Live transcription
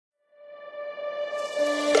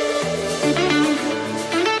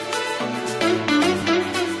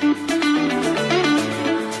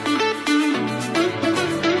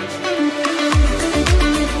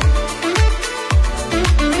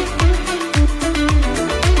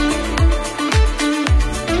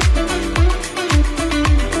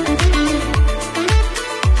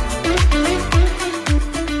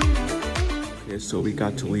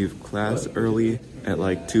leave class early at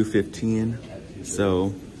like 2:15,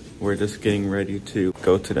 so we're just getting ready to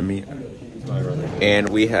go to the meet. And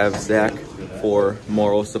we have Zach for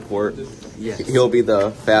moral support. Yes. He'll be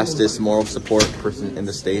the fastest moral support person in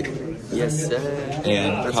the state. Yes, sir.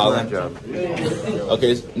 And That's Colin. my job.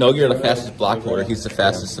 Okay, no, you're the fastest block holder. He's the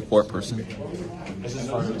fastest support person.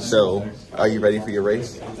 So, are you ready for your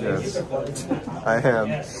race? Yes, I am.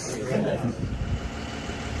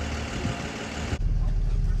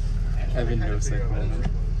 Evan Nosek moment.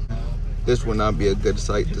 This will not be a good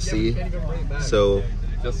sight to see, so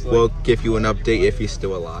we'll give you an update if he's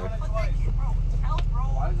still alive.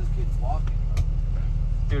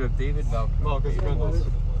 Dude, if David Malcolm. Oh, because Grendels.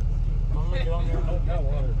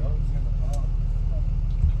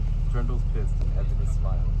 Grendel's pissed and Evan is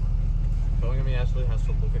smiling. Bellingham actually has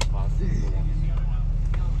to look at classes.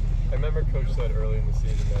 I remember Coach said early in the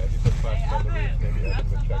season that if he put classes on the roof, maybe Evan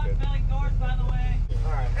would check it.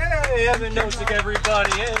 Hey, Evan Nosek,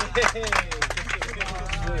 everybody! Hey!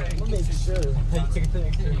 Let me make sure. Take a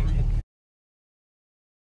picture.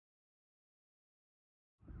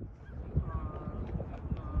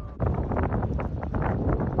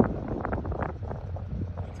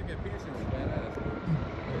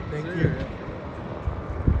 Thank you.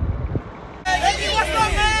 Hey, what's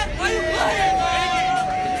up, man? Why you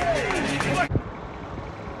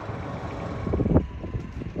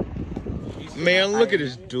playing, Man, look at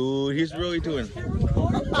this dude. He's really doing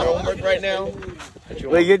homework right now.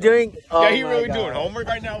 Wait, you're doing? Oh, Yeah, he's really doing homework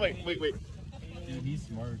right now. Wait. Dude, he's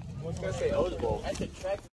smart. I was gonna say Oldbowl.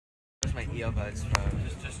 Where's my earbuds from?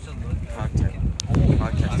 Just to look content.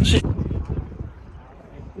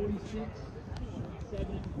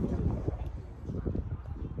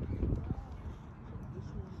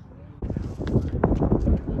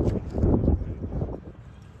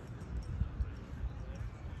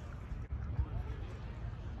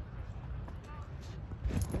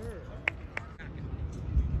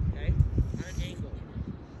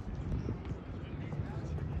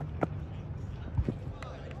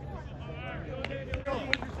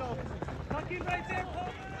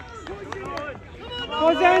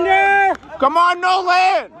 Come on,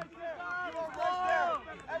 Nolan!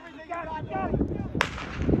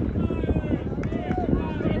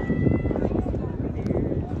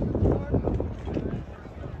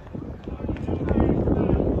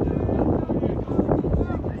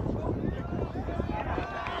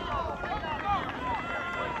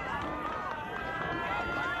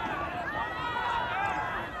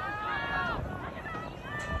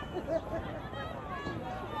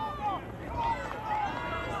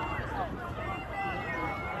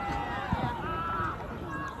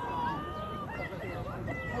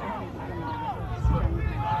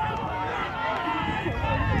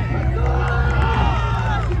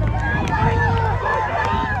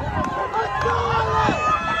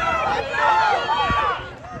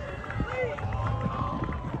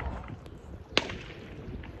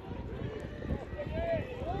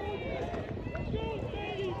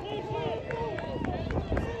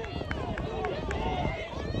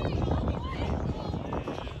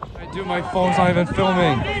 Dude, my phone's not even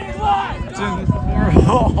filming. Dude, this is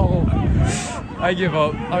horrible. I give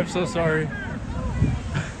up. I'm so sorry.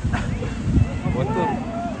 What the?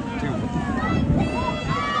 Dude,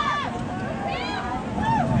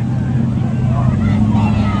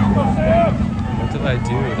 what the? What did I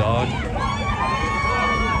do, dog?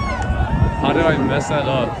 How did I mess that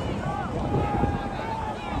up?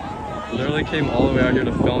 Literally came all the way out here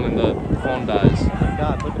to film and the phone dies. Oh my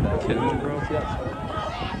God, look at that. Kidding me, bro? Yes.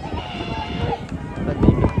 I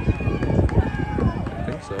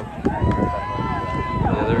think so.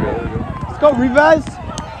 Yeah, there we go, Let's go, Rivas!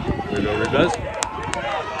 There we go, Ribez.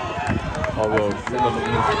 Oh, whoa.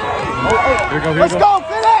 Here we go, Let's go,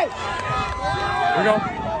 finish! Here we go.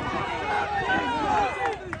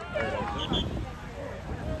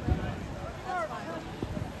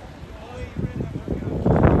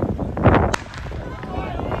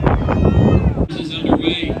 Is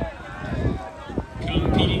underway.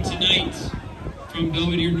 Competing tonight from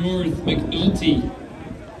Belvedere North, McNulty.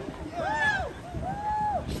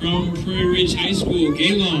 From Prairie Ridge High School,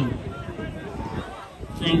 Gaylon.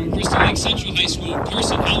 From Crystal Lake Central High School,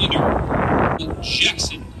 Carson Hollander.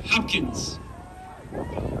 Jackson Hopkins.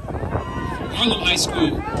 From Harlem High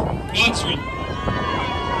School, Godson.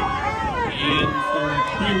 And from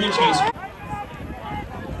Prairie Ridge High School.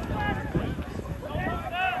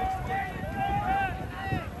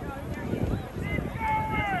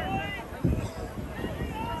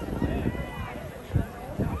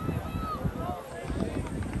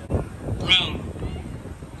 Brown.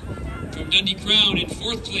 From Dundee Crown in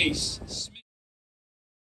 4th place. Smith.